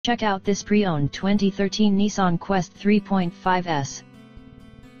Check out this pre-owned 2013 Nissan Quest 3.5S.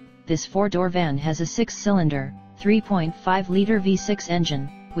 This four-door van has a six-cylinder, 3.5-liter V6 engine,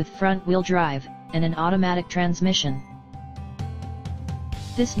 with front-wheel drive, and an automatic transmission.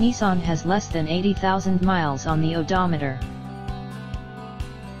 This Nissan has less than 80,000 miles on the odometer.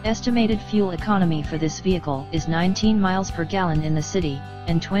 Estimated fuel economy for this vehicle is 19 miles per gallon in the city,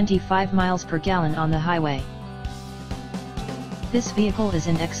 and 25 miles per gallon on the highway. This vehicle is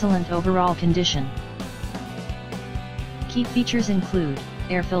in excellent overall condition. Key features include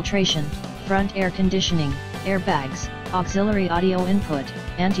air filtration, front air conditioning, airbags, auxiliary audio input,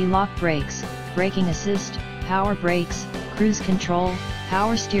 anti-lock brakes, braking assist, power brakes, cruise control,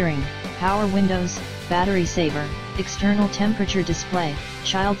 power steering, power windows, battery saver, external temperature display,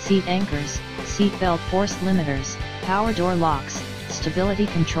 child seat anchors, seat belt force limiters, power door locks, stability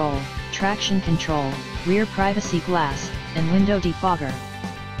control, traction control, rear privacy glass, and window defogger.